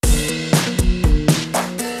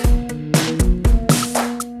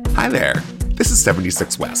there. This is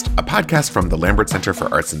 76 West, a podcast from the Lambert Center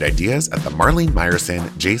for Arts and Ideas at the Marlene Meyerson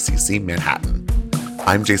JCC Manhattan.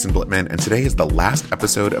 I'm Jason Blitman, and today is the last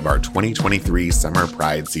episode of our 2023 Summer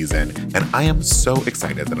Pride season, and I am so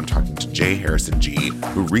excited that I'm talking to J. Harrison Ghee,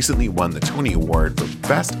 who recently won the Tony Award for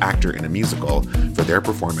Best Actor in a Musical for their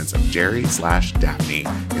performance of Jerry/Daphne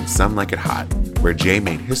in Some Like It Hot, where Jay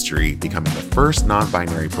made history, becoming the first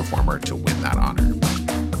non-binary performer to win that honor.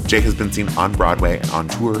 Jay has been seen on Broadway and on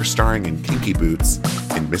tour, starring in Kinky Boots,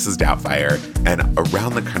 in Mrs. Doubtfire, and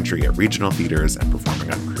around the country at regional theaters and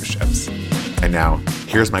performing on cruise ships. And now,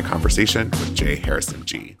 here's my conversation with J. Harrison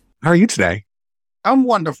Ghee. How are you today? I'm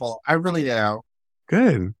wonderful. I really am.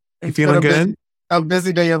 Good. You feeling good? A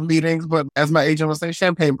busy day of meetings, but as my agent would say,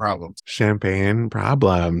 champagne problems. Champagne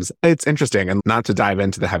problems. It's interesting, and not to dive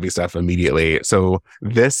into the heavy stuff immediately. So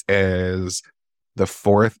this is the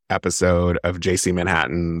fourth episode of JC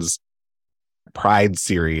Manhattan's Pride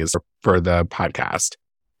series for the podcast.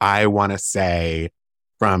 I want to say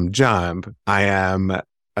from jump, I am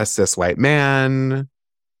a cis white man,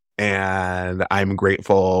 and I'm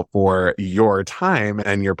grateful for your time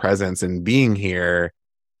and your presence and being here.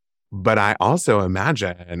 But I also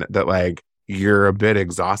imagine that you're a bit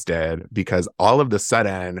exhausted because all of the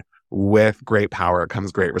sudden, with great power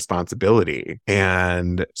comes great responsibility.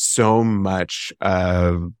 And so much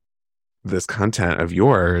of this content of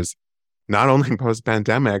yours, not only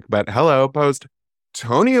post-pandemic, but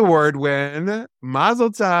post-Tony Award win,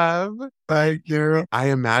 Mazel Tov. Thank you. I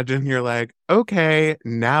imagine you're like, okay,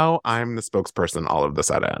 now I'm the spokesperson all of the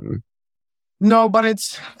sudden. No, but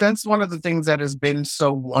that's one of the things that has been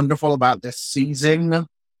so wonderful about this season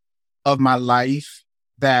of my life,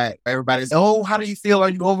 that everybody's, oh, how do you feel? Are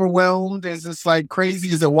you overwhelmed? Is this crazy?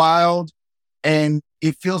 Is it wild? And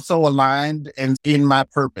it feels so aligned and in my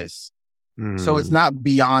purpose. So it's not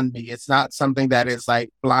beyond me. It's not something that is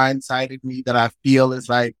blindsided me that I feel is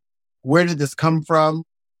where did this come from?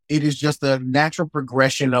 It is just a natural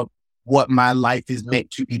progression of what my life is meant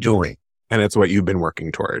to be doing. And it's what you've been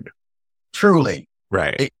working toward. Truly.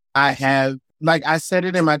 Right. I have, I said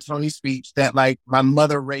it in my Tony speech that my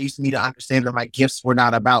mother raised me to understand that my gifts were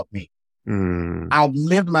not about me. I've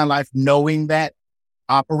lived my life knowing that,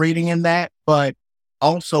 operating in that, but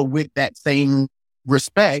also with that same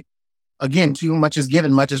respect. Again, too much is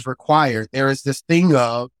given, much is required. There is this thing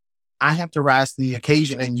of, I have to rise to the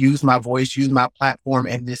occasion and use my voice, use my platform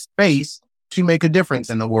and this space to make a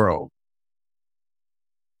difference in the world.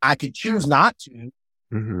 I could choose not to.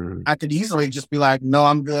 I could easily just be no,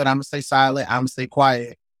 I'm good. I'm going to stay silent. I'm going to stay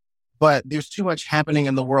quiet. But there's too much happening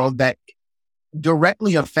in the world that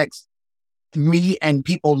directly affects me and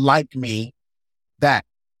people like me, that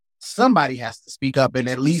somebody has to speak up and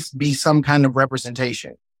at least be some kind of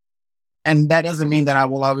representation. And that doesn't mean that I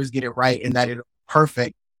will always get it right and that it's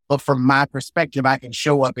perfect. But from my perspective, I can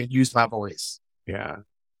show up and use my voice. Yeah,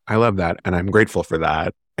 I love that. And I'm grateful for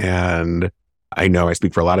that. And I know I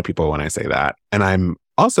speak for a lot of people when I say that. And I'm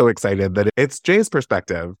also excited that it's Jay's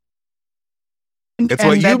perspective. It's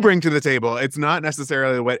what you bring to the table. It's not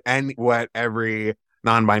necessarily what every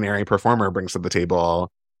non-binary performer brings to the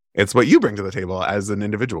table. It's what you bring to the table as an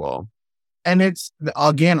individual. And it's,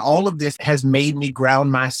 again, all of this has made me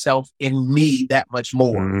ground myself in me that much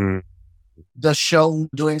more. The show,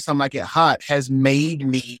 Doing Something Like It Hot, has made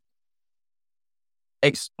me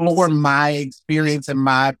explore my experience and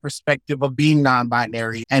my perspective of being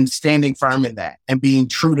non-binary and standing firm in that and being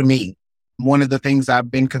true to me. One of the things I've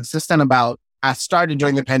been consistent about, I started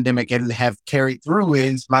during the pandemic and have carried through,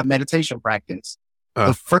 is my meditation practice.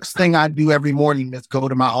 The first thing I do every morning is go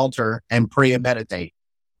to my altar and pray and meditate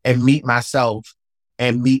and meet myself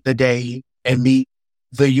and meet the day and meet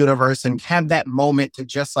the universe and have that moment to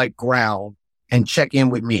just ground and check in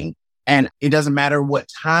with me. And it doesn't matter what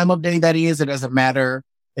time of day that is. It doesn't matter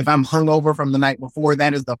if I'm hungover from the night before.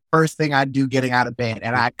 That is the first thing I do getting out of bed.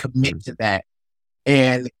 And I commit to that.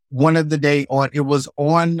 And one of the day it was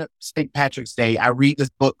on St. Patrick's Day, I read this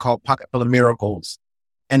book called Pocket Full of Miracles.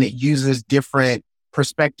 And it uses different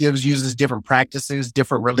perspectives, uses different practices,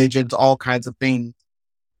 different religions, all kinds of things.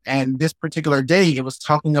 And this particular day, it was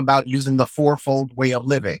talking about using the fourfold way of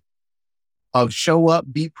living, of show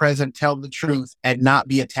up, be present, tell the truth, and not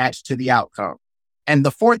be attached to the outcome. And the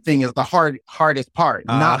fourth thing is the hardest part,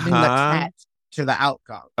 not being attached to the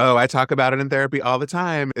outcome. Oh, I talk about it in therapy all the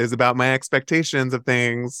time, is about my expectations of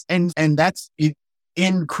things. And that's it.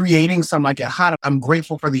 In creating Something Like It Hot, I'm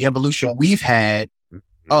grateful for the evolution we've had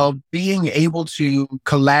of being able to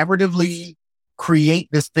collaboratively create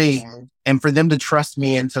this thing and for them to trust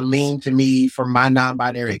me and to lean to me for my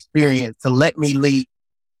non-binary experience, to let me lead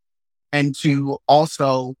and to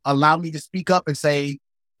also allow me to speak up and say,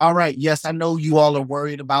 all right, yes, I know you all are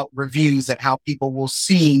worried about reviews and how people will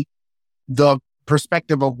see the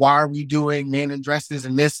perspective of why are we doing men in dresses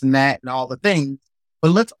and this and that and all the things.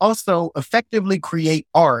 But let's also effectively create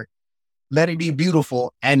art, let it be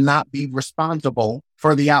beautiful and not be responsible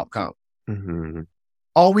for the outcome. Mm-hmm.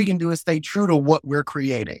 All we can do is stay true to what we're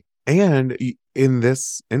creating. And in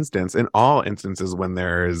this instance, in all instances when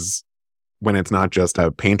it's not just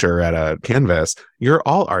a painter at a canvas, you're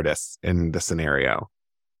all artists in the scenario.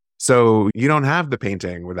 So you don't have the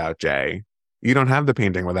painting without Jay. You don't have the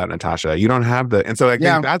painting without Natasha. You don't have and so I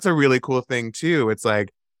think that's a really cool thing too. It's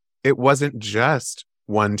like, it wasn't just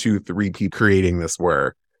 1, 2, 3 people creating this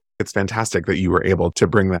work. It's fantastic that you were able to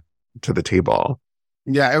bring that to the table.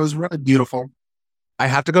 Yeah, it was really beautiful. I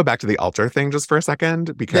have to go back to the altar thing just for a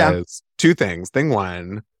second because 2 things. Thing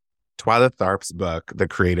 1, Twyla Tharp's book, The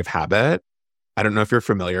Creative Habit. I don't know if you're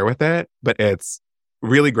familiar with it, but it's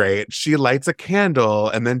really great. She lights a candle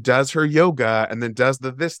and then does her yoga and then does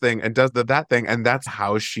this thing and does that thing. And that's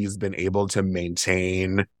how she's been able to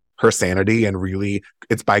maintain her sanity. And really,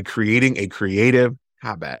 it's by creating a creative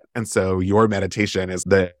habit. And so your meditation is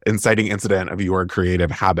the inciting incident of your creative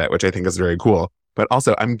habit, which I think is very cool. But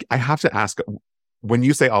also, I have to ask, when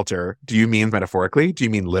you say altar, do you mean metaphorically? Do you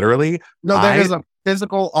mean literally? No, there is a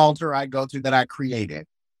physical altar I go to that I created.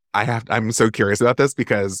 I'm so curious about this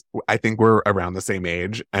because I think we're around the same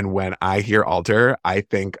age. And when I hear altar, I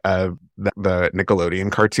think of the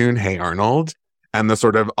Nickelodeon cartoon, Hey Arnold, and the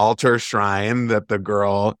sort of altar shrine that the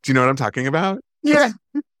girl, do you know what I'm talking about? Yeah.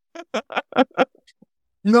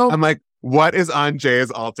 No. I'm like, what is on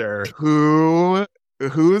Jay's altar?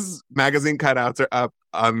 Whose magazine cutouts are up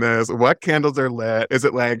on this? What candles are lit? Is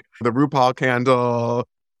it like the RuPaul candle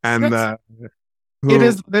and It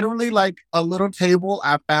is literally like a little table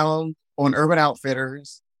I found on Urban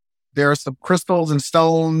Outfitters. There are some crystals and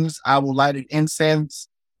stones. I will light an incense.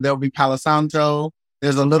 There'll be Palo Santo.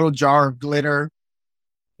 There's a little jar of glitter.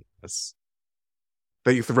 Yes.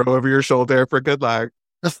 That you throw over your shoulder for good luck.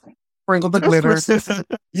 Just sprinkle the glitter.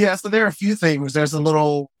 Yeah, so there are a few things. There's a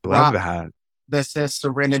little rock that says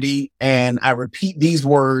serenity. And I repeat these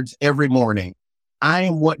words every morning. I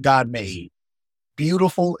am what God made,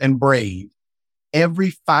 beautiful and brave. Every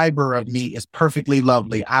fiber of me is perfectly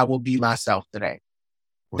lovely. I will be myself today.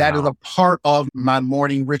 Wow. That is a part of my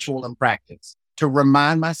morning ritual and practice, to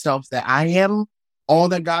remind myself that I am all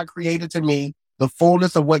that God created to me, the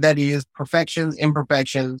fullness of what that is, perfections,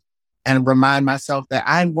 imperfections, and remind myself that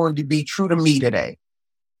I'm going to be true to me today,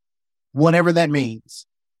 whatever that means.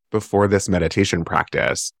 Before this meditation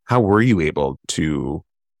practice, how were you able to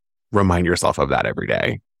remind yourself of that every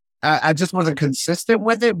day? I just wasn't consistent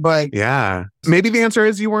with it, but... Yeah. Maybe the answer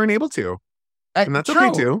is you weren't able to. And that's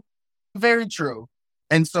okay too. Very true.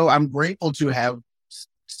 And so I'm grateful to have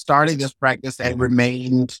started this practice and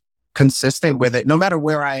remained consistent with it. No matter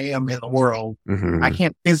where I am in the world, I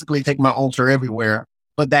can't physically take my altar everywhere,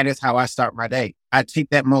 but that is how I start my day. I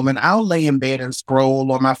take that moment. I'll lay in bed and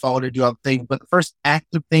scroll on my phone and do other things, but the first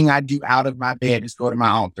active thing I do out of my bed is go to my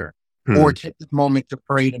altar or take this moment to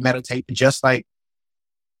pray, to meditate, just like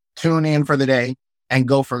tune in for the day and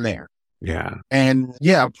go from there. Yeah. And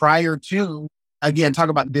prior to, again, talk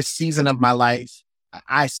about this season of my life,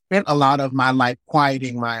 I spent a lot of my life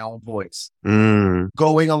quieting my own voice,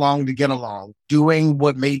 going along to get along, doing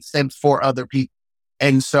what made sense for other people.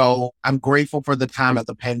 And so I'm grateful for the time of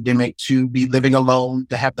the pandemic to be living alone,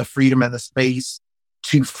 to have the freedom and the space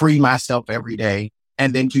to free myself every day.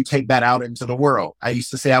 And then to take that out into the world. I used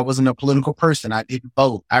to say I wasn't a political person. I didn't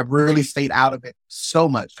vote. I really stayed out of it so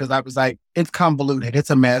much because I was like, it's convoluted. It's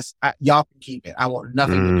a mess. Y'all can keep it. I want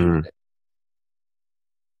nothing to do with it.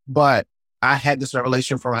 But I had this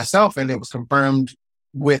revelation for myself, and it was confirmed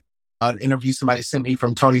with an interview somebody sent me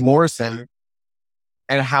from Toni Morrison,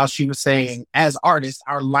 and how she was saying, as artists,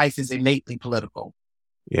 our life is innately political.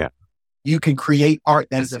 Yeah. You can create art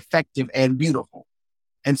that is effective and beautiful.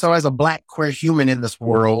 And so as a Black queer human in this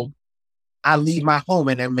world, I leave my home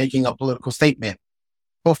and am making a political statement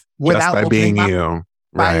without just by being you,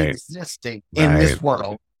 by existing in this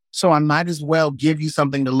world. So I might as well give you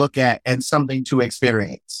something to look at and something to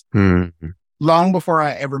experience. Long before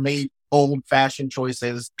I ever made old fashioned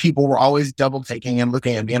choices, people were always double taking and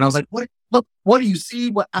looking at me. And I was like, what do you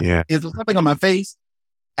see? Is there something on my face?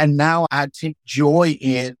 And now I take joy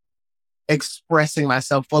in expressing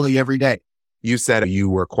myself fully every day. You said you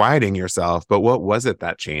were quieting yourself, but what was it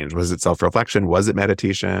that changed? Was it self-reflection? Was it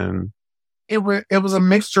meditation? It was a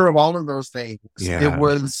mixture of all of those things. Yeah. It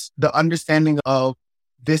was the understanding of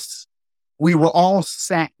this. We were all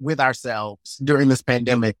sat with ourselves during this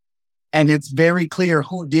pandemic, and it's very clear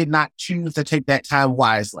who did not choose to take that time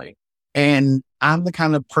wisely. And I'm the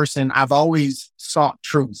kind of person I've always sought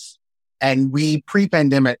truth. And we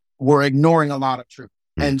pre-pandemic were ignoring a lot of truth.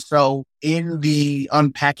 And so in the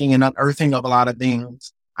unpacking and unearthing of a lot of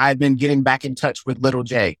things, I've been getting back in touch with little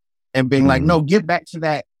J and being like, no, get back to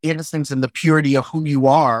that innocence and the purity of who you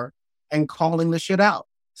are and calling the shit out.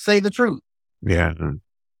 Say the truth. Yeah.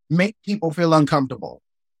 Make people feel uncomfortable.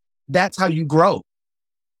 That's how you grow.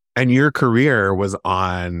 And your career was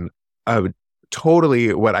on a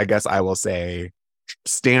totally, what I guess I will say,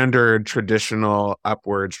 standard traditional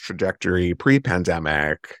upwards trajectory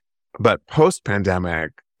pre-pandemic, but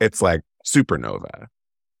post-pandemic, it's like supernova.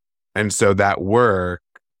 And so that work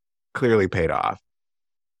clearly paid off.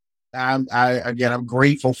 I'm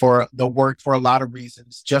grateful for the work for a lot of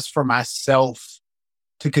reasons, just for myself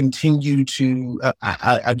to continue to,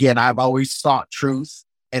 I've always sought truth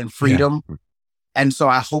and freedom. Yeah. And so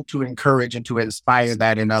I hope to encourage and to inspire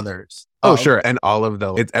that in others. Oh, sure. And all of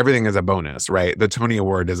everything is a bonus, right? The Tony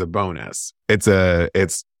Award is a bonus.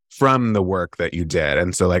 It's from the work that you did.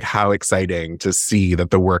 And so like, how exciting to see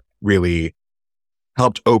that the work really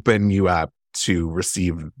helped open you up to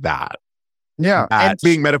receive that. Yeah. And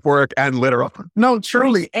being metaphoric and literal. No,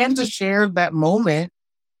 truly. And to share that moment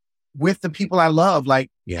with the people I love,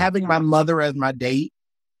 like having my mother as my date.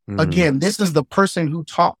 Again, this is the person who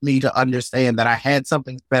taught me to understand that I had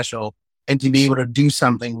something special and to be able to do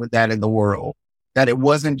something with that in the world. That it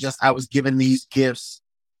wasn't just I was given these gifts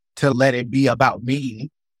to let it be about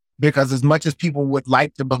me. Because as much as people would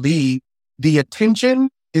like to believe, the attention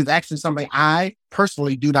is actually something I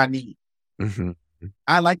personally do not need. Mm-hmm.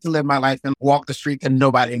 I like to live my life and walk the street and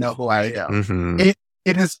nobody know who I am. Mm-hmm.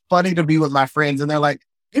 It is funny to be with my friends and they're like,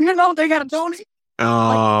 you know, they got a Tony.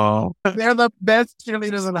 Oh, like, they're the best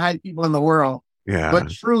cheerleaders and hype people in the world. Yeah.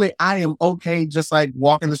 But truly, I am okay just like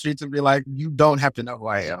walking the streets and be like, you don't have to know who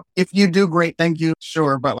I am. If you do, great, thank you.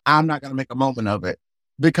 Sure. But I'm not going to make a moment of it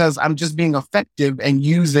because I'm just being effective and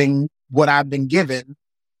using what I've been given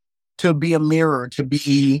to be a mirror, to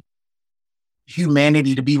be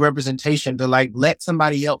humanity, to be representation, to like let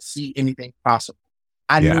somebody else see anything possible.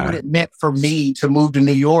 I knew what it meant for me to move to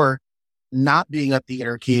New York, not being a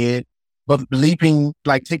theater kid, but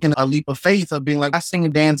taking a leap of faith of being like, I sing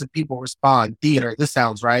and dance and people respond. Theater, this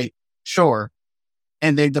sounds right. Sure.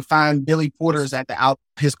 And they define Billy Porter's at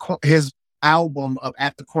his album of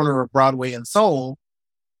At the Corner of Broadway and Soul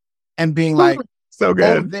and being like, so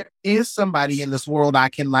good. Oh, there is somebody in this world I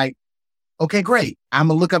can like, okay, great. I'm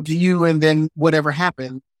going to look up to you and then whatever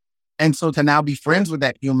happened. And so to now be friends with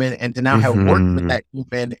that human and to now have worked with that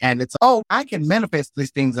human and it's, I can manifest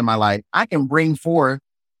these things in my life. I can bring forth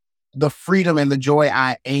the freedom and the joy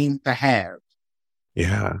I aim to have.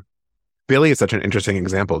 Yeah. Billy is such an interesting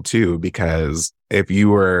example too, because if you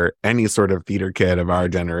were any sort of theater kid of our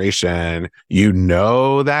generation, you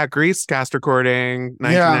know that Grease cast recording,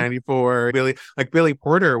 1994. Billy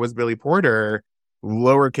Porter was Billy Porter,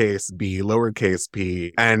 lowercase b, lowercase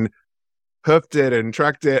p, and hoofed it and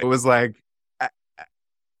trucked it. It was like,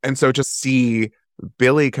 and so to see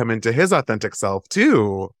Billy come into his authentic self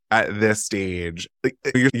too at this stage,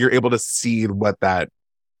 you're able to see what that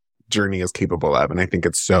journey is capable of. And I think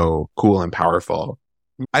it's so cool and powerful.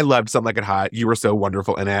 I loved Something Like It Hot. You were so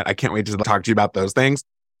wonderful in it. I can't wait to talk to you about those things.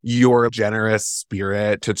 Your generous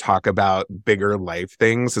spirit to talk about bigger life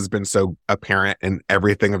things has been so apparent in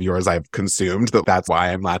everything of yours I've consumed. That's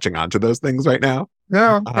why I'm latching onto those things right now.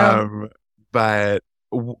 But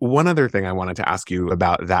one other thing I wanted to ask you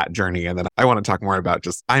about that journey, and then I want to talk more about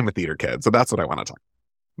just, I'm a theater kid, so that's what I want to talk.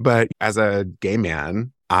 But as a gay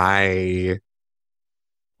man, when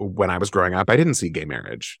I was growing up, I didn't see gay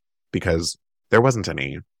marriage because there wasn't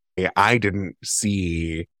any. I didn't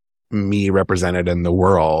see me represented in the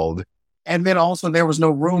world. And then also there was no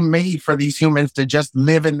room made for these humans to just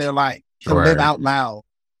live in their life, to live out loud.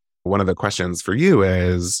 One of the questions for you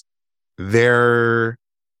is, there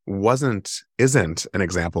isn't an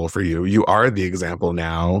example for you. You are the example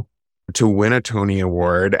now to win a Tony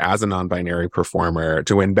Award as a non-binary performer,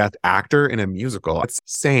 to win Best Actor in a musical. It's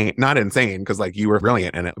not insane because like you were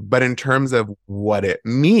brilliant in it, but in terms of what it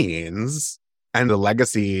means and the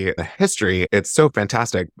legacy, the history, it's so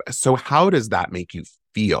fantastic. So how does that make you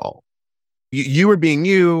feel? You were being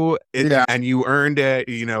you and you earned it,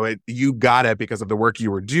 you got it because of the work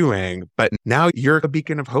you were doing, but now you're a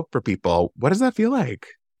beacon of hope for people. What does that feel like?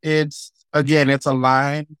 It's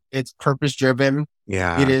aligned. It's purpose driven.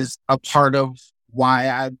 Yeah. It is a part of why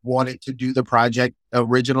I wanted to do the project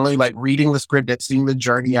originally, like reading the script and seeing the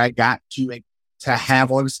journey I got to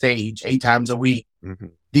have on stage 8 times a week. Mm-hmm.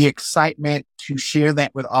 The excitement to share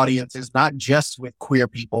that with audiences, not just with queer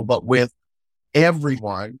people, but with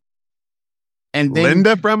everyone. And then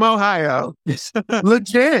Linda from Ohio.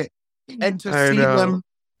 legit. And to I see know. them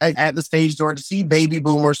at the stage door, to see baby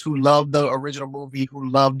boomers who loved the original movie, who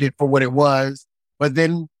loved it for what it was, but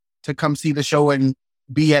then to come see the show and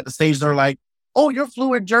be at the stage door like, oh, your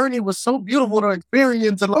fluid journey was so beautiful to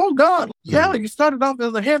experience. And oh God, yeah, you started off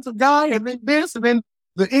as a handsome guy and then this and then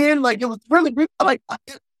the end, like it was really good. Like,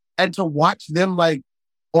 and to watch them like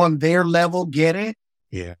on their level get it.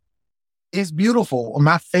 Yeah. It's beautiful.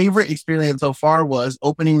 My favorite experience so far was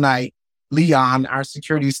opening night. Leon, our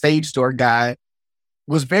security stage door guy,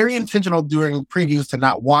 was very intentional during previews to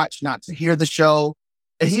not watch, not to hear the show.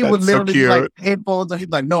 And he would literally be like headphones. And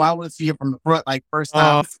he'd like, no, I want to see it from the front, like first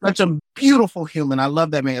time. Such a beautiful human. I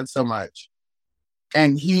love that man so much.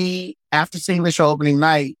 And he, after seeing the show opening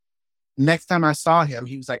night, next time I saw him,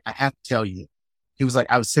 he was like, I have to tell you. He was like,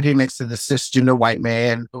 I was sitting next to the cisgender white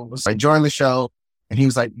man who was enjoying the show. And he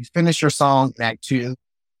was like, you finished your song in Act 2.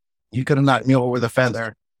 You could have knocked me over with a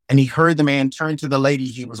feather. And he heard the man turn to the lady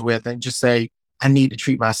he was with and just say, I need to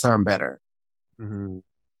treat my son better. Mm-hmm.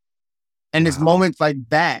 And it's moments like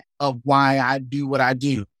that of why I do what I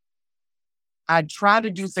do. I try to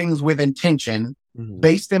do things with intention,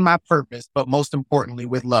 based in my purpose, but most importantly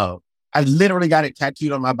with love. I literally got it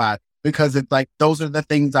tattooed on my body because it's like, those are the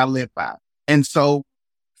things I live by. And so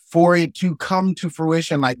for it to come to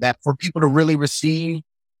fruition like that, for people to really receive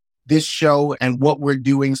this show and what we're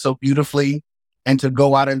doing so beautifully and to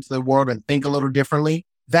go out into the world and think a little differently,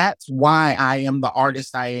 that's why I am the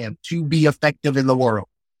artist I am, to be effective in the world,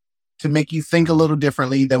 to make you think a little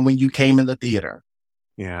differently than when you came in the theater.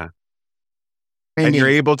 Yeah. And you're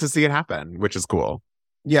able to see it happen, which is cool.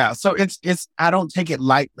 Yeah. So it's, I don't take it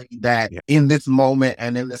lightly that in this moment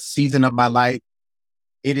and in this season of my life,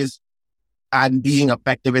 it is, I'm being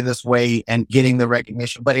effective in this way and getting the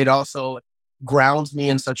recognition, but it also grounds me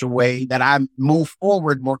in such a way that I move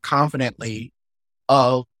forward more confidently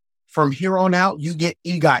of from here on out, you get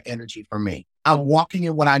EGOT energy from me. I'm walking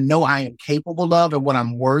in what I know I am capable of and what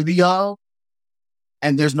I'm worthy of.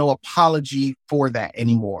 And there's no apology for that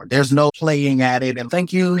anymore. There's no playing at it. And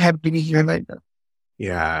thank you. Happy to be here later.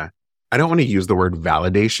 Yeah. I don't want to use the word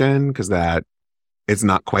validation because that is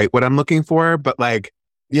not quite what I'm looking for. But like,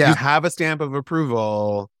 you have a stamp of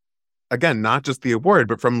approval. Again, not just the award,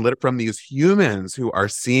 but from these humans who are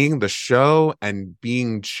seeing the show and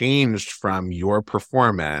being changed from your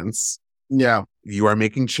performance. Yeah. You are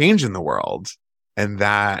making change in the world. And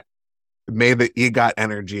that may the EGOT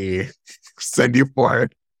energy send you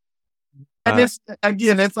forward. And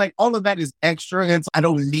it's like all of that is extra. I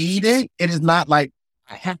don't need it. It is not like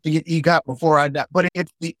I have to get EGOT before I die, but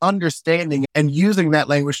it's the understanding and using that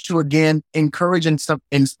language to, again, encourage and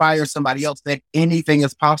inspire somebody else that anything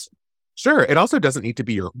is possible. Sure. It also doesn't need to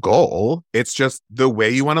be your goal. It's just the way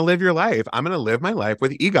you want to live your life. I'm going to live my life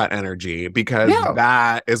with EGOT energy because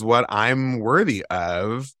that is what I'm worthy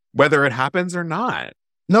of, whether it happens or not.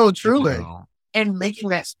 No, truly. And making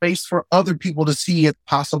that space for other people to see it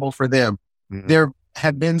possible for them. Mm-hmm. There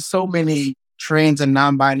have been so many trans and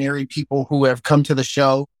non-binary people who have come to the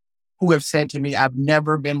show who have said to me, I've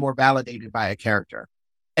never been more validated by a character.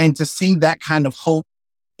 And to see that kind of hope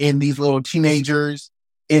in these little teenagers,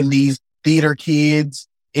 in these theater kids,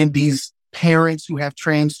 in these parents who have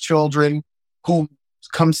trans children who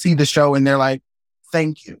come see the show and they're like,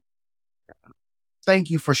 thank you.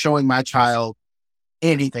 Thank you for showing my child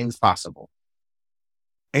anything's possible.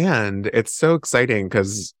 And it's so exciting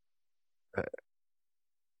because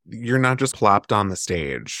you're not just plopped on the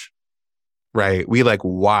stage, right? We like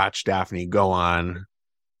watch Daphne go on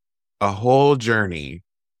a whole journey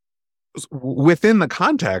within the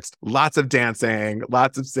context, lots of dancing,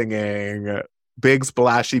 lots of singing, big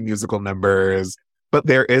splashy musical numbers. But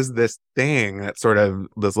there is this thing that's sort of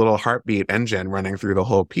this little heartbeat engine running through the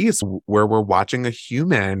whole piece where we're watching a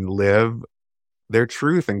human live their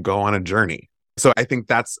truth and go on a journey. So I think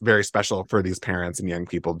that's very special for these parents and young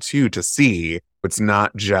people too, to see it's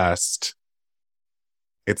not just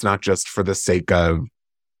for the sake of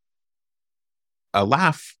a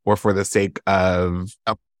laugh or for the sake of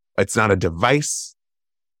it's not a device.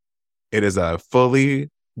 It is a fully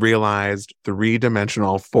realized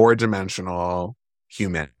 3-dimensional, 4-dimensional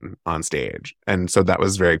human on stage. And so that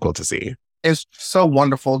was very cool to see. It's so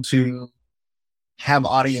wonderful to have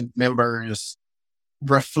audience members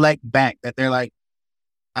reflect back that they're like,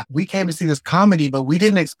 we came to see this comedy, but we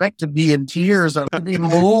didn't expect to be in tears or to be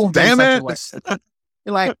moved. Damn it.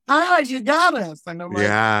 You're like, you got us. And I'm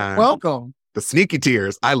like, welcome. The sneaky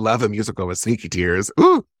tears. I love a musical with sneaky tears.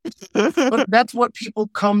 Ooh. But that's what people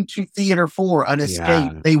come to theater for, an escape.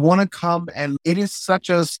 Yeah. They want to come, and it is such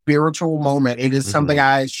a spiritual moment. It is something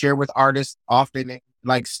I share with artists often.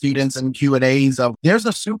 like students and Q&As of there's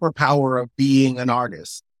a superpower of being an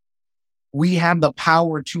artist. We have the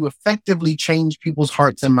power to effectively change people's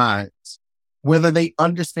hearts and minds. Whether they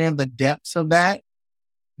understand the depths of that,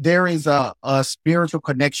 there is a spiritual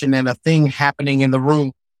connection and a thing happening in the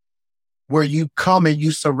room where you come and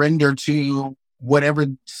you surrender to whatever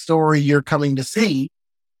story you're coming to see.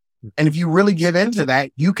 And if you really get into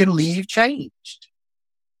that, you can leave changed.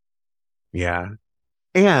 Yeah.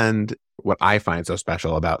 And what I find so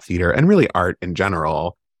special about theater and really art in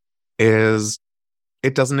general is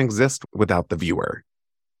it doesn't exist without the viewer.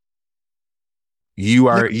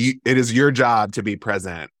 It is your job to be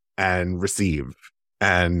present and receive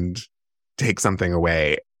and take something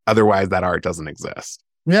away. Otherwise, that art doesn't exist.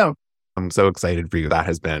 Yeah. I'm so excited for you. That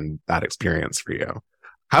has been that experience for you.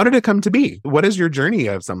 How did it come to be? What is your journey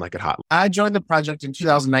of Some Like It Hot? I joined the project in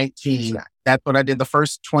 2019. That's when I did the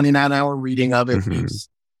first 29-hour reading of it. Mm-hmm.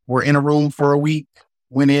 We're in a room for a week,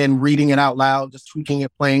 went in reading it out loud, just tweaking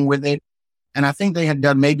it, playing with it. And I think they had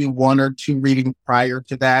done maybe 1 or 2 readings prior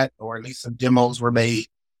to that, or at least some demos were made.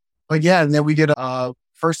 But yeah, and then we did a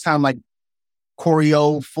first time like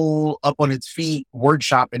choreo full up on its feet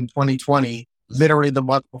workshop in 2020, literally the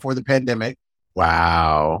month before the pandemic.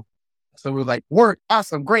 Wow. So we were like, work,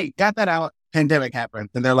 awesome, great, got that out. Pandemic happened.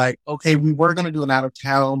 And they're like, okay, we were going to do an out of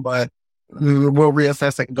town, but we'll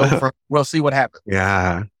reassess it and we'll see what happens.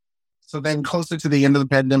 Yeah. So then closer to the end of the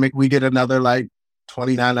pandemic, we did another like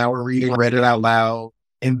 29-hour reading, read it out loud.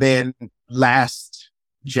 And then last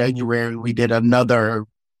January, we did another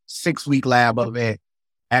 6-week lab of it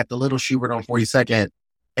at the Little Schubert on 42nd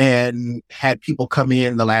and had people come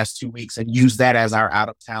in the last 2 weeks and use that as our out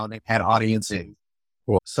of town and had audiences.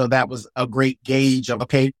 Cool. So that was a great gauge of,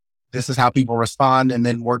 okay, this is how people respond, and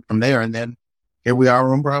then work from there. And then here we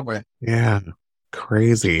are on Broadway. Yeah.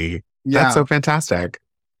 Crazy. Yeah. That's so fantastic.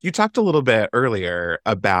 You talked a little bit earlier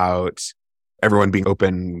about everyone being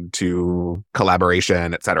open to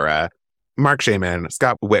collaboration, et cetera. Mark Shaman,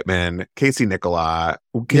 Scott Whitman, Casey Nicola.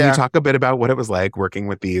 Can you talk a bit about what it was like working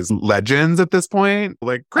with these legends at this point?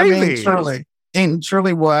 Like crazy. I mean, it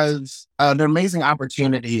truly was an amazing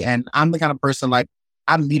opportunity. And I'm the kind of person like,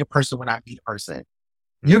 I meet a person when I meet a person.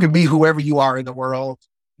 You can be whoever you are in the world.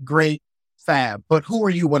 Great, fab. But who are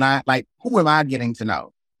you who am I getting to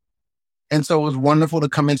know? And so it was wonderful to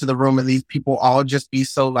come into the room and these people all just be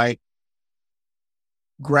so like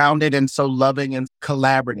grounded and so loving and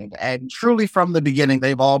collaborative. And truly from the beginning,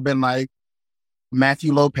 they've all been like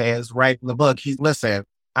Matthew Lopez writing the book.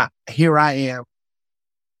 Here I am.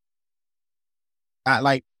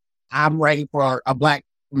 I'm writing for a Black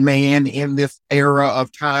man in this era of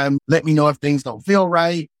time. Let me know if things don't feel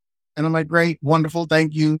right. And I'm like, great, wonderful,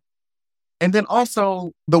 thank you. And then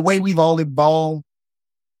also the way we've all evolved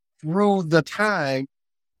through the time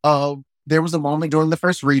of, there was a moment during the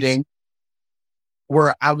first reading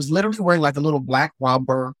where I was literally wearing like a little black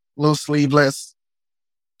romper, little sleeveless,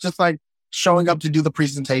 just like showing up to do the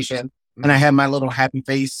presentation. And I had my little happy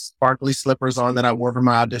face, sparkly slippers on that I wore for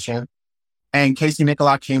my audition. And Casey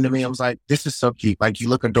Nicola came to me and was like, this is so cute. Like, you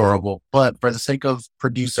look adorable. But for the sake of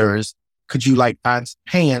producers, could you like find some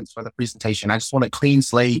pants for the presentation? I just want a clean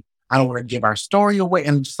slate. I don't want to give our story away.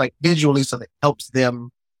 And just like visually, so that helps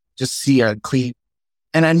them just see a clean.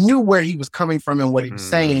 And I knew where he was coming from and what he was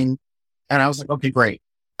saying. And I was like, okay, great.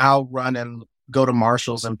 I'll run and go to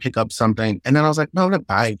Marshall's and pick up something. And then I was like, no, I'm not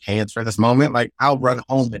buying pants for this moment. Like, I'll run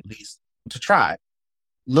home at least to try.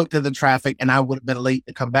 Looked at the traffic and I would have been late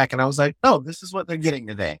to come back. And I was like, no, this is what they're getting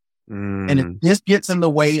today. And if this gets in the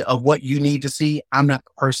way of what you need to see, I'm not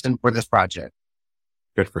the person for this project.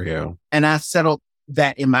 Good for you. And I settled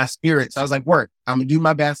that in my spirit. So I was like, work, I'm going to do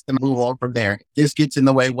my best and move on from there. This gets in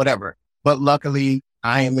the way, whatever. But luckily,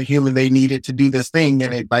 I am the human they needed to do this thing.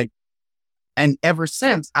 And ever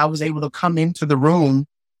since, I was able to come into the room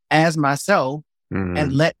as myself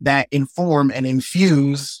and let that inform and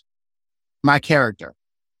infuse my character.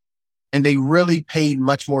 And they really paid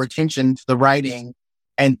much more attention to the writing,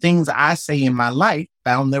 and things I say in my life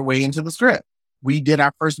found their way into the script. We did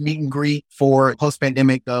our first meet and greet for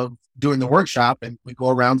post-pandemic of doing the workshop, and we go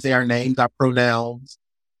around, say our names, our pronouns.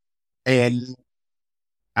 And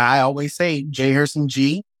I always say, J. Harrison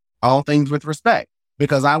G, all things with respect,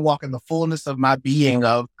 because I walk in the fullness of my being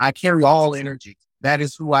of, I carry all energy. That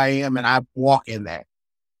is who I am, and I walk in that.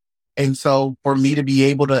 And so for me to be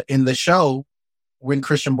able to, in the show, when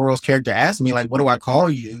Christian Borle's character asked me, like, what do I call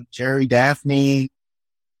you? Jerry, Daphne?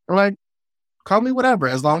 I'm like, call me whatever,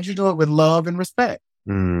 as long as you do it with love and respect.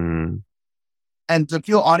 And to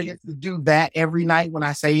feel audiences do that every night when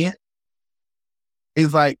I say it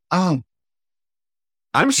is like, oh,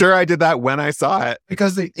 I'm sure I did that when I saw it.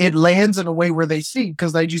 Because it lands in a way where they see,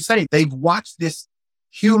 because like you say, they've watched this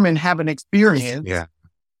human have an experience. Yeah.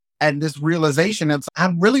 And this realization of,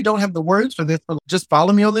 I really don't have the words for this, but just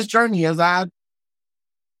follow me on this journey as I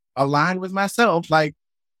align with myself. Like,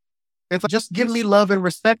 it's just give me love and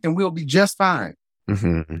respect and we'll be just fine.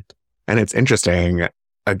 Mm-hmm. And it's interesting.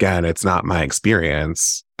 Again, it's not my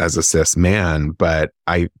experience as a cis man, but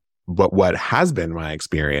what has been my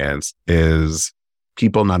experience is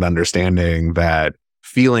people not understanding that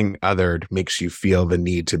feeling othered makes you feel the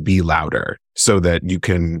need to be louder so that you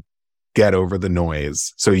can get over the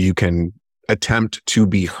noise, so you can attempt to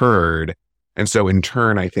be heard. And so in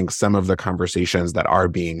turn, I think some of the conversations that are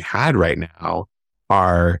being had right now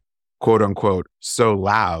are quote unquote so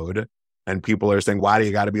loud. And people are saying, why do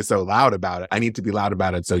you got to be so loud about it? I need to be loud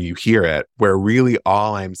about it so you hear it. Where really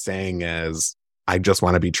all I'm saying is, I just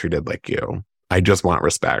want to be treated like you. I just want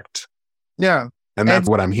respect. Yeah. And that's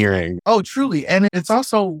what I'm hearing. Oh, truly. And it's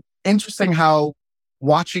also interesting how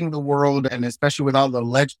watching the world, and especially with all the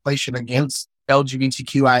legislation against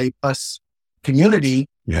LGBTQIA plus community,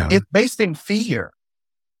 it's based in fear.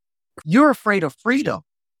 You're afraid of freedom.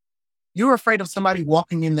 You're afraid of somebody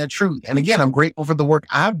walking in their truth. And again, I'm grateful for the work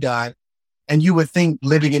I've done. And you would think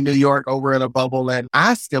living in New York over in a bubble, and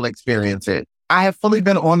I still experience it. I have fully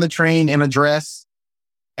been on the train in a dress,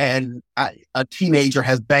 and a teenager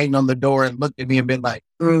has banged on the door and looked at me and been like,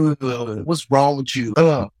 what's wrong with you?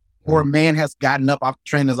 Or a man has gotten up off the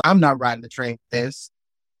train and says, I'm not riding the train with this.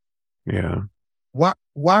 Yeah. Why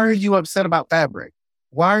are you upset about fabric?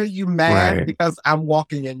 Why are you mad because I'm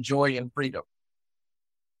walking in joy and freedom?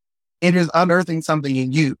 It is unearthing something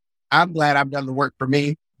in you. I'm glad I've done the work for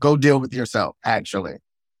me. Go deal with yourself, actually.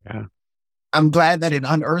 Yeah. I'm glad that it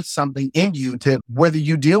unearthed something in you to whether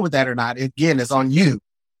you deal with that or not. Again, it's on you.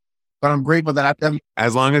 But I'm grateful that I've done.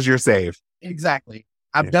 As long as you're safe. Exactly.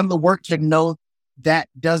 I've done the work to know that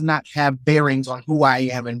does not have bearings on who I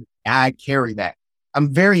am, and I carry that.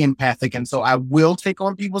 I'm very empathic, and so I will take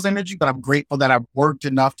on people's energy, but I'm grateful that I've worked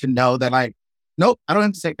enough to know that nope, I don't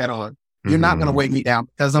have to take that on. You're not going to weigh me down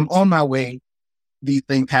because I'm on my way. These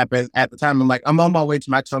things happen at the time. I'm on my way to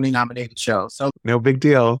my Tony nominated show. So no big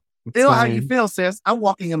deal. Feel how you feel, sis. I'm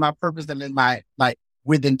walking in my purpose and in my,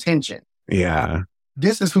 with intention. Yeah.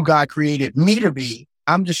 This is who God created me to be.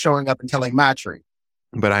 I'm just showing up and telling my truth.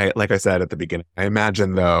 But like I said at the beginning, I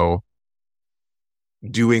imagine though,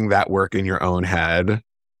 doing that work in your own head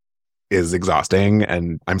is exhausting.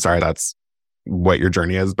 And I'm sorry that's what your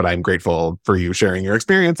journey is, but I'm grateful for you sharing your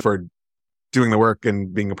experience, for doing the work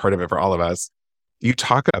and being a part of it for all of us. You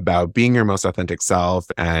talk about being your most authentic self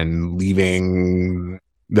and leaving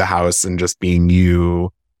the house and just being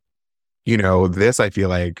you. You know, this I feel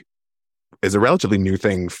like is a relatively new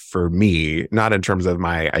thing for me, not in terms of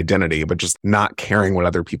my identity, but just not caring what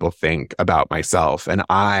other people think about myself. And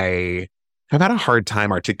I have had a hard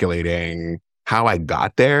time articulating how I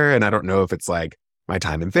got there. And I don't know if it's like my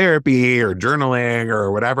time in therapy or journaling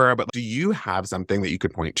or whatever, but do you have something that you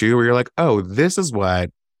could point to where you're like, oh, this is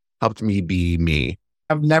what helped me be me?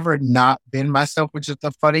 I've never not been myself, which is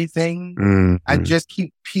the funny thing. Mm-hmm. I just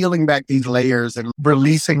keep peeling back these layers and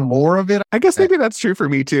releasing more of it. I guess maybe that's true for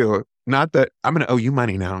me too. Not that I'm going to owe you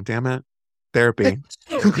money now. Damn it. Therapy.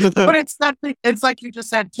 But it's not, it's like you just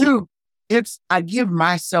said too. I give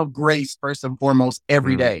myself grace first and foremost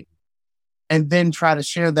every day. And then try to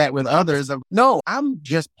share that with others of, no, I'm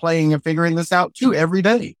just playing and figuring this out too every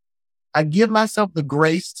day. I give myself the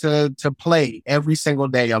grace to play every single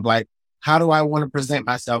day of like, how do I want to present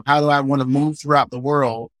myself? How do I want to move throughout the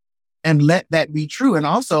world? And let that be true. And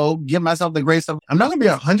also give myself the grace of, I'm not going to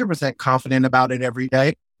be 100% confident about it every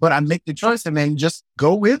day, but I make the choice and then just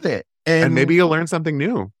go with it. And maybe you'll learn something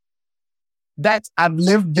new. I've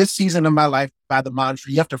lived this season of my life by the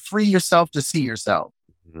mantra, you have to free yourself to see yourself.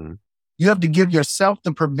 Mm-hmm. You have to give yourself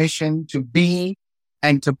the permission to be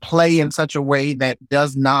and to play in such a way that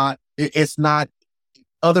it's not,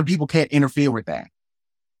 other people can't interfere with that.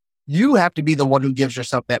 You have to be the one who gives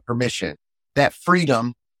yourself that permission, that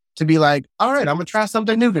freedom to be like, all right, I'm going to try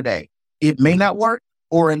something new today. It may not work,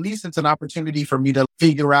 or at least it's an opportunity for me to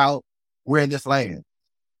figure out where this lands.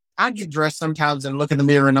 I get dressed sometimes and look in the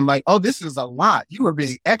mirror and I'm like, oh, this is a lot. You were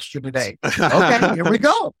being extra today. Okay, here we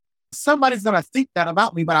go. Somebody's going to think that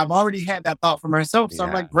about me, but I've already had that thought for myself. So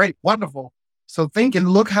I'm like, great, wonderful. So think and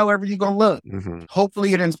look however you're going to look. Mm-hmm.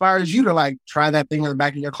 Hopefully it inspires you to like try that thing in the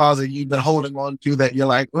back of your closet you've been holding on to that you're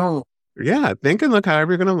like, oh. Yeah, think and look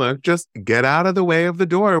however you're going to look. Just get out of the way of the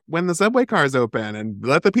door when the subway cars open and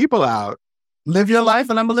let the people out. Live your life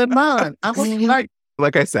and I'm going to live mine. I'm going to like,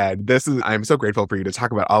 Like I said, I'm so grateful for you to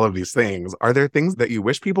talk about all of these things. Are there things that you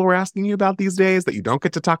wish people were asking you about these days that you don't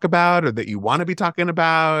get to talk about or that you want to be talking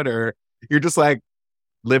about? Or you're just like,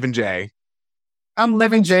 living Jay? I'm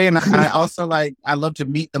living Jay, and I also I love to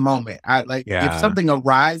meet the moment. If Yeah. something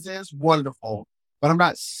arises, wonderful, but I'm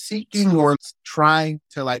not seeking or trying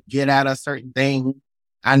to get at a certain thing.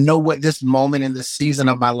 I know what this moment in the season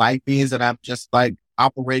of my life is, and I'm just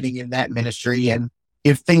operating in that ministry. And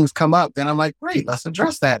if things come up, then I'm like, great, let's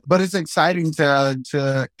address that. But it's exciting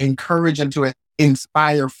to encourage and to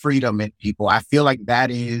inspire freedom in people. I feel like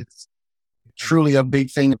that is truly a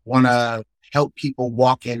big thing. I want to help people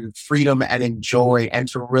walk in freedom and enjoy and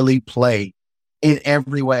to really play in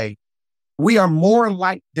every way. We are more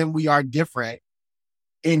alike than we are different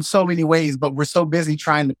in so many ways, but we're so busy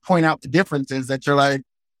trying to point out the differences that you're like,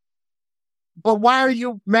 but why are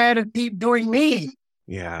you mad at me doing me?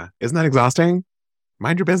 Yeah. Isn't that exhausting?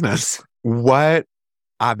 Mind your business.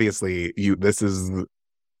 Obviously, you're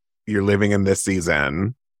living in this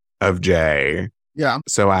season of Jay. Yeah.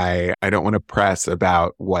 So I don't want to press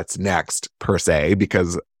about what's next per se,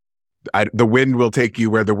 because the wind will take you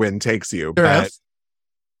where the wind takes you. Yes.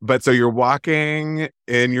 But so you're walking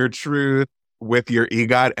in your truth with your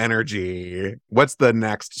EGOT energy. What's the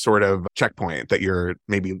next sort of checkpoint that you're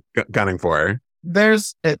maybe gunning for?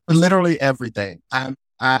 There's literally everything. I'm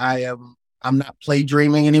not play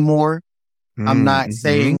dreaming anymore. I'm not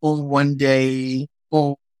saying, one day,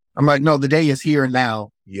 I'm like, no, the day is here and now.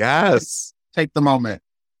 Yes. Take the moment.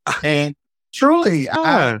 And truly,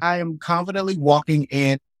 I am confidently walking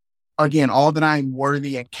in, again, all that I'm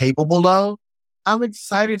worthy and capable of. I'm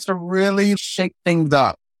excited to really shake things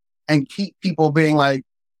up and keep people being like,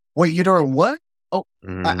 wait, you're doing what? Oh,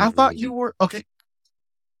 I thought you were, okay.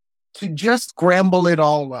 To just scramble it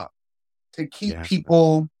all up, to keep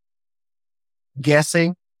people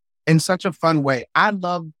guessing in such a fun way. I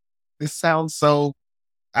don't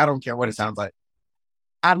care what it sounds like.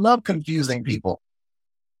 I love confusing people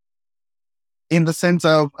in the sense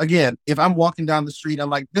of, again, if I'm walking down the street,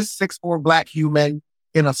 I'm like, this 6'4" Black human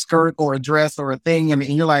in a skirt or a dress or a thing. And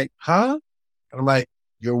you're like, huh? And I'm like,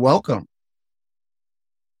 you're welcome.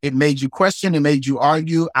 It made you question. It made you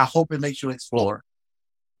argue. I hope it makes you explore.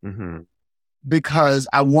 Mm-hmm. Because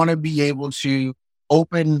I want to be able to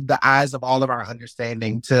open the eyes of all of our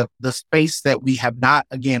understanding to the space that we have not,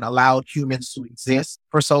 again, allowed humans to exist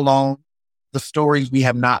for so long, the stories we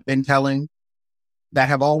have not been telling that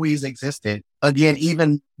have always existed. Again,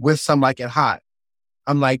 even with some like it hot,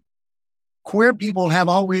 I'm like, queer people have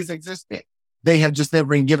always existed. They have just never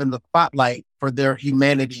been given the spotlight for their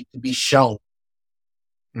humanity to be shown.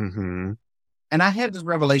 Mm-hmm. And I had this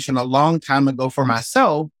revelation a long time ago for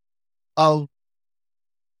myself of,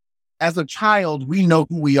 as a child, we know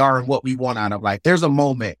who we are and what we want out of life. There's a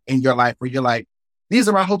moment in your life where you're like, these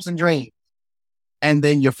are my hopes and dreams. And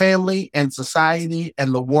then your family and society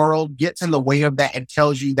and the world gets in the way of that and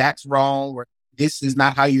tells you that's wrong, or this is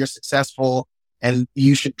not how you're successful. And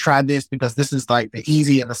you should try this because this is like the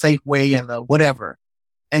easy and the safe way and the whatever.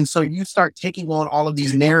 And so you start taking on all of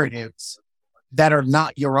these narratives that are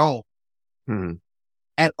not your own. Hmm.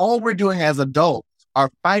 And all we're doing as adults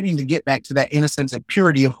are fighting to get back to that innocence and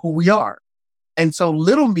purity of who we are. And so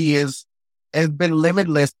little me has been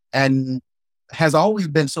limitless and has always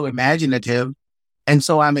been so imaginative. And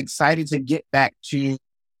so I'm excited to get back to,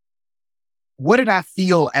 what did I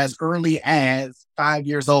feel as early as 5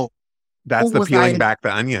 years old? That's the peeling back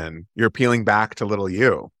the onion. You're peeling back to little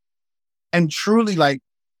you. And truly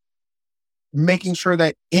making sure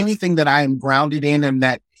that anything that I am grounded in and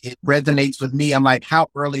that it resonates with me, I'm like, how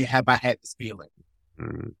early have I had this feeling?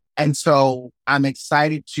 Mm. And so I'm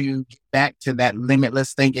excited to get back to that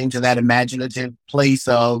limitless thinking, to that imaginative place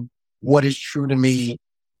of what is true to me,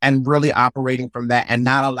 and really operating from that and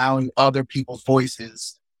not allowing other people's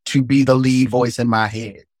voices to be the lead voice in my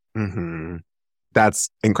head. Mm-hmm. That's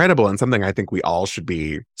incredible, and something I think we all should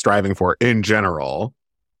be striving for in general.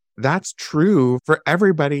 That's true for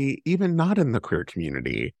everybody, even not in the queer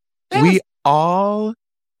community. Yes. We all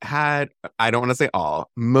had, I don't want to say all,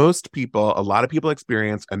 most people, a lot of people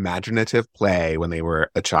experienced imaginative play when they were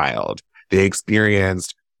a child. They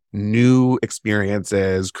experienced new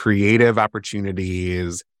experiences, creative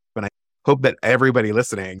opportunities. And I hope that everybody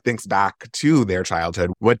listening thinks back to their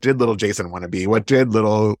childhood. What did little Jason want to be? What did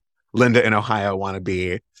little Linda in Ohio want to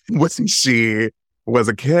be when she was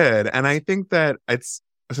a kid? And I think that it's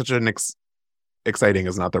such an exciting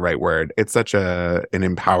is not the right word. It's such an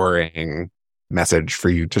empowering message for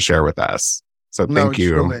you to share with us. So thank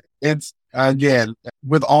you. Truly. It's, again,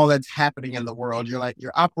 with all that's happening in the world, you're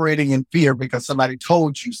operating in fear because somebody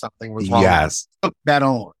told you something was wrong. Yes. Took that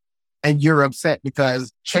on. and you're upset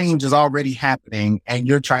because change is already happening and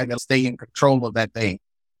you're trying to stay in control of that thing.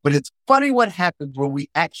 But it's funny what happens when we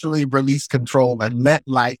actually release control and let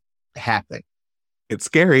life happen. It's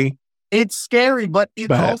scary. It's scary, but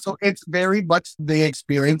it's very much the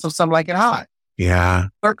experience of Some Like It Hot. Yeah.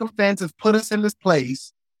 Circumstances put us in this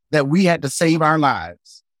place that we had to save our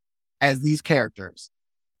lives as these characters.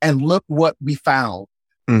 And look what we found.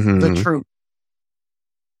 Mm-hmm. The truth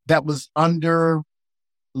that was under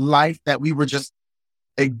life that we were just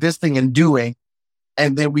existing and doing.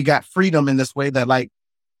 And then we got freedom in this way that like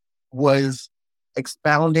was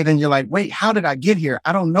expounded. And you're like, wait, how did I get here?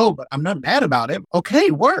 I don't know, but I'm not mad about it.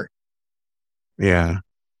 Okay, work. Yeah.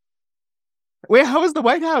 Wait, how was the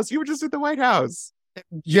White House? You were just at the White House.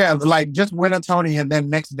 Yeah, like just win a Tony and then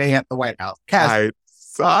next day at the White House. I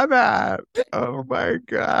saw that. Oh my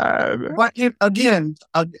God. But again,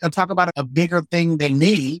 I'll talk about a bigger thing than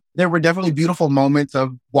me. There were definitely beautiful moments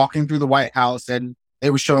of walking through the White House, and they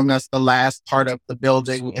were showing us the last part of the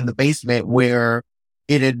building in the basement where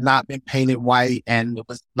it had not been painted white and it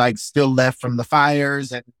was like still left from the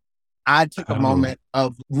fires. And I took a moment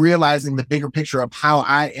of realizing the bigger picture of how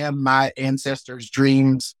I am my ancestors'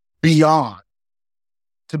 dreams beyond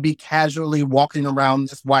to be casually walking around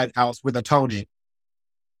this White House with a Tony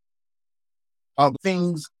of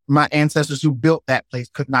things my ancestors who built that place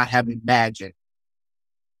could not have imagined.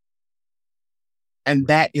 And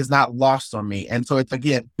that is not lost on me. And so it's,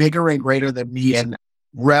 again, bigger and greater than me, and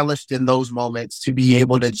relished in those moments to be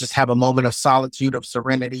able to just have a moment of solitude, of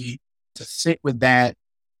serenity, to sit with that,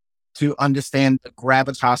 to understand the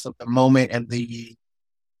gravitas of the moment and the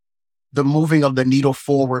moving of the needle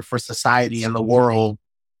forward for society and the world,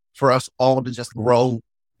 for us all to just grow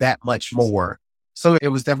that much more. So it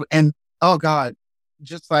was definitely, and oh God,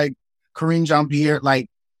 just like Corinne Jean-Pierre, like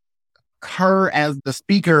her as the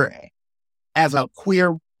speaker, as a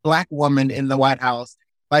queer Black woman in the White House,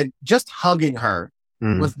 like just hugging her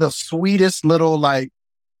was the sweetest little, like,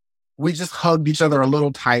 we just hugged each other a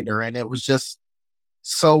little tighter. And it was just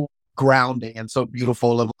so grounding and so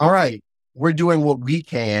beautiful of, all right, we're doing what we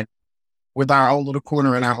can with our own little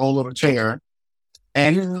corner and our own little chair,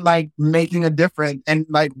 and like making a difference. And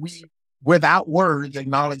like we, without words,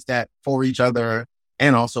 acknowledge that for each other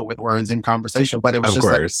and also with words in conversation. But it was of just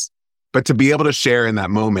course. But to be able to share in that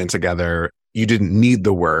moment together, you didn't need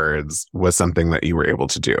the words, was something that you were able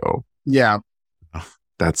to do. Yeah. Oh,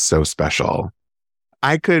 that's so special.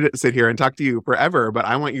 I could sit here and talk to you forever, but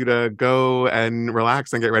I want you to go and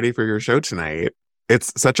relax and get ready for your show tonight.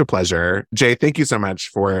 It's such a pleasure. Jay, thank you so much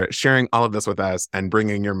for sharing all of this with us and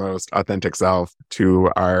bringing your most authentic self to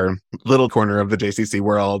our little corner of the JCC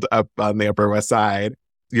world up on the Upper West Side.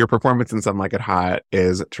 Your performance in Some Like It Hot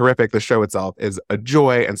is terrific. The show itself is a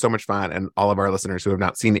joy and so much fun. And all of our listeners who have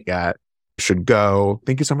not seen it yet should go.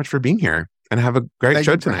 Thank you so much for being here, and have a great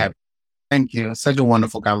show tonight. Thank you. Such a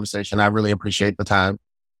wonderful conversation. I really appreciate the time.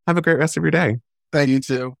 Have a great rest of your day. Thank you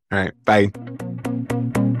too. All right. Bye.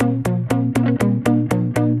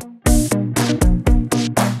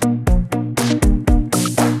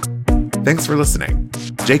 Thanks for listening.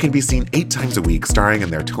 Jay can be seen 8 times a week starring in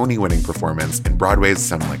their Tony-winning performance in Broadway's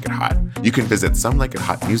Some Like It Hot. You can visit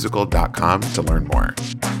somelikeithotmusical.com to learn more.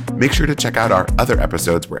 Make sure to check out our other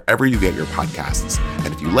episodes wherever you get your podcasts.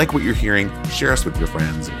 And if you like what you're hearing, share us with your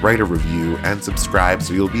friends, write a review, and subscribe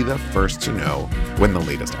so you'll be the first to know when the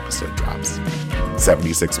latest episode drops.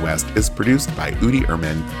 76 West is produced by Udi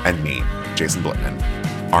Ehrman and me, Jason Blitman.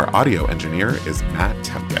 Our audio engineer is Matt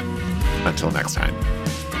Temkin. Until next time.